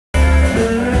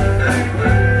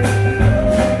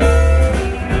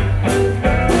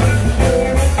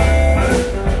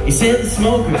Set the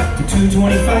smoker to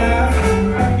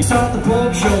 225. You salt the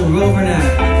pork shoulder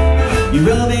overnight. You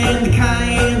rub in the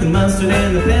cayenne, the mustard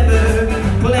and the pepper.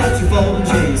 Pull out your folding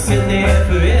chair, sit there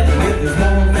forever. If there's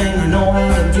one thing I know how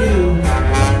to do,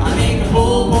 I make a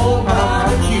pulled pork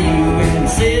barbecue and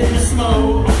sit in the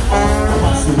smoke.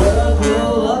 Watch the world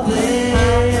grow up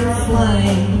in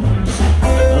flames,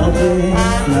 up in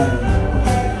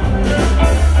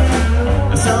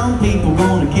flames. Some people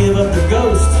gonna give up the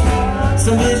ghost.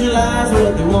 Some visualize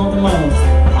what they want the most.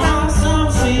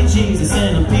 Some see Jesus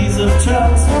in a piece of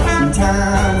toast. When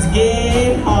times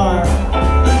get hard,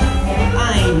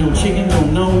 I ain't no chicken,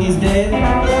 don't know he's dead.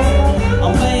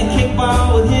 I'm playing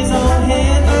kickball with his own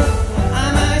head.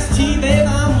 I'm ice tea, babe,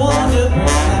 I'm Wonder Bread.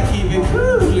 I keep it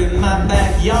cool in my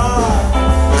backyard.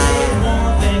 There's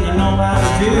one thing I know how to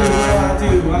do. I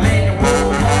do. I make a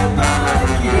pulled pork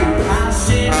barbecue. I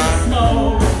sit in the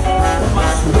smoke.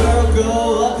 Watch the world go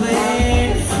up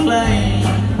in flame.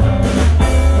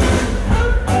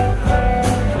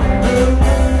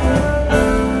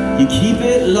 You keep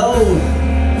it low,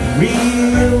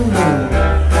 real low.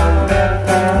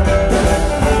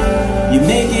 You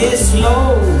make it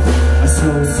slow,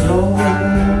 so slow.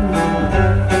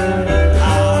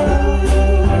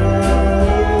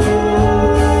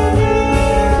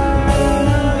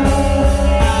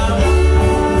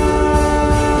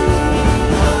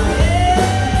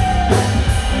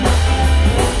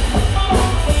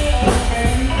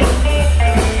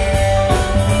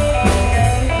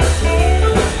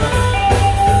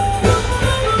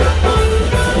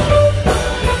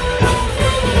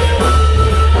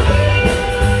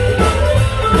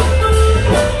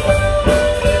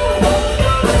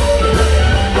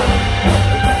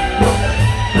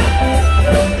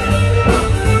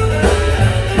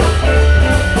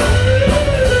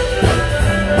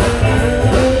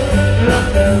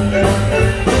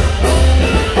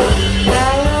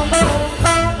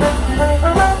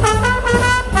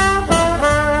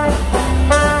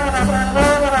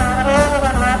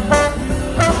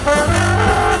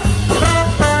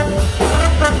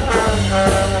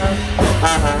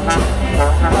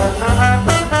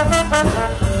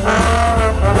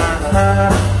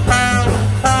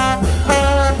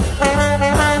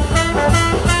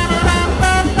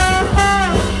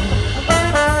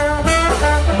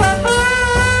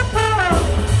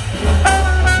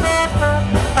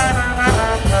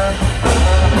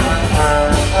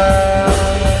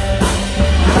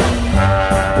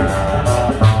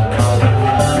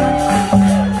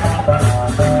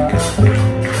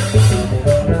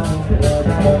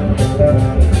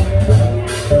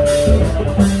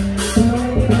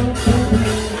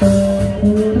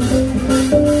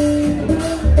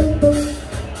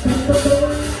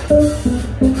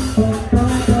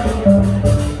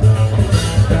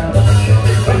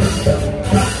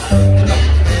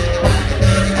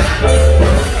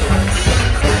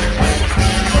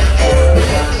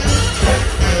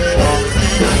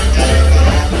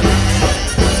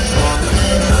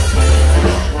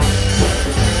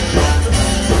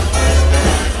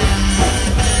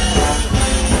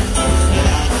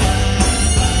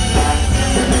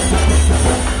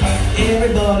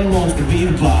 Everybody wants to be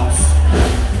the boss.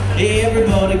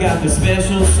 Everybody got the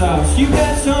special sauce. You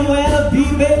got somewhere to be,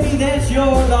 baby, that's your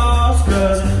loss.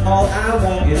 Cause all I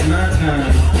want is my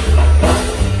time.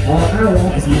 All I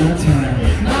want is my time.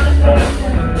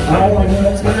 All I want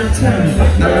is my time.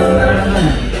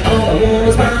 All I want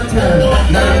is